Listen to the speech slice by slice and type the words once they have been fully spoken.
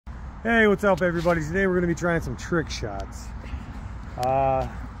Hey, what's up everybody? Today we're going to be trying some trick shots.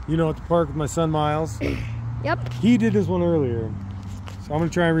 You know, at the park with my son Miles. Yep. He did this one earlier, so I'm going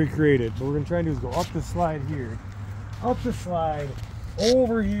to try and recreate it. What we're going to try and do is go up the slide here, up the slide,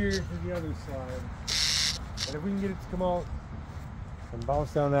 over here to the other slide. And if we can get it to come out and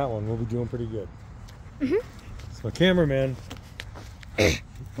bounce down that one, we'll be doing pretty good. So my cameraman,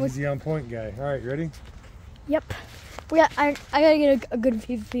 easy on point guy. All right, you ready? Yep. I gotta get a good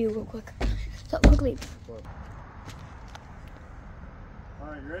view real quick. So quickly. All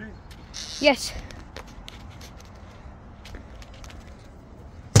right, you ready? Yes.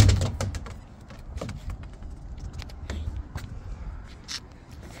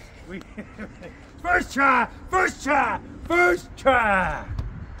 First try! First try! First try!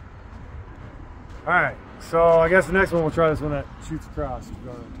 All right, so I guess the next one we'll try this one that shoots across.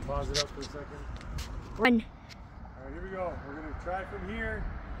 We're gonna pause it up for a second. One. All right, here we go. We're gonna try from here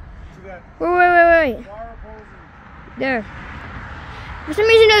to that. Wait. Bar opposing. There. For some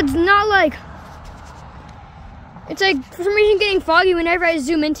reason, it's not like. It's like for some reason getting foggy whenever I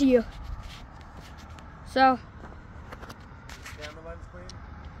zoom into you. So. Camera lens clean.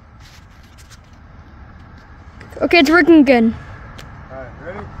 Okay, it's working again. All right,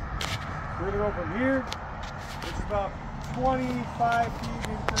 ready? We're gonna go from here, which is about 25 feet,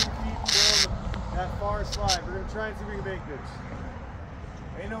 maybe 30 feet down that far slide. We're gonna try and see if we can make this.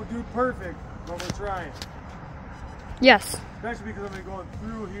 Ain't no dude perfect, but we're trying. Yes. Especially because I'm gonna be going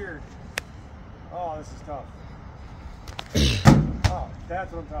through here. Oh, this is tough. Oh,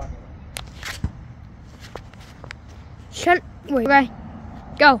 that's what I'm talking about. Wait, right.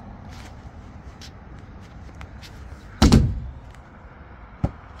 Go.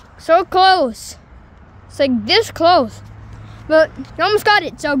 So close. It's like this close. But you almost got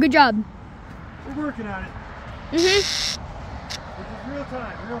it, so good job. We're working on it. This is real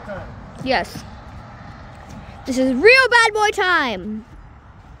time, real time. Yes. This is real bad boy time.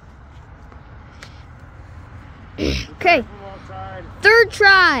 Okay. Third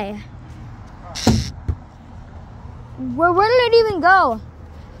try. Where did it even go?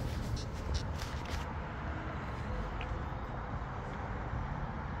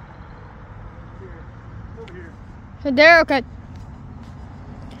 Over here. There, okay.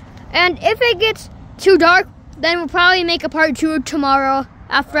 And if it gets too dark, then we'll probably make a part 2 tomorrow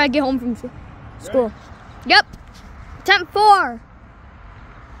after I get home from school. Ready? Yep. Attempt 4.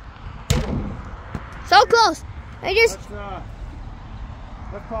 So close. Let's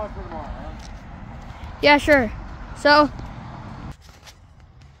pause for tomorrow, huh? Yeah, sure. So.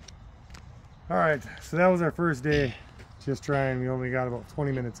 All right, so that was our first day. Just trying. We only got about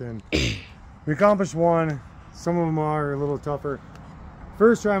 20 minutes in. We accomplished one. Some of them are a little tougher.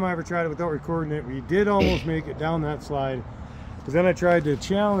 First time I ever tried it without recording it, we did almost make it down that slide. But then I tried to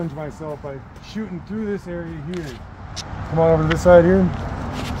challenge myself by shooting through this area here. Come on over to this side here.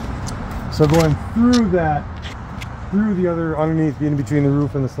 So going through that, through the other, underneath, in between the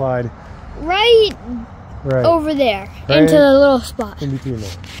roof and the slide. Right over there, right into the little spot. In between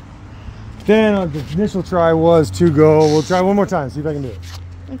there. Then the initial try was to go, we'll try one more time, see if I can do it.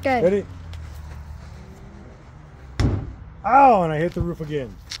 Okay. Ready? Ow, and I hit the roof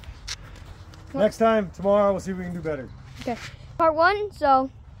again. Next time, tomorrow, we'll see if we can do better. Okay. Part 1,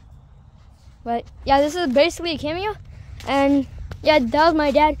 so. But yeah, this is basically a cameo. And yeah, that was my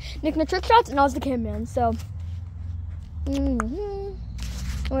dad making the trick shots, and I was the cameraman, so.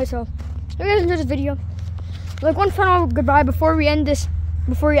 Anyway, so if you guys enjoyed this video, like one final goodbye before we end this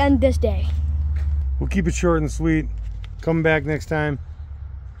day. We'll keep it short and sweet. Come back next time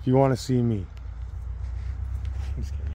if you want to see me.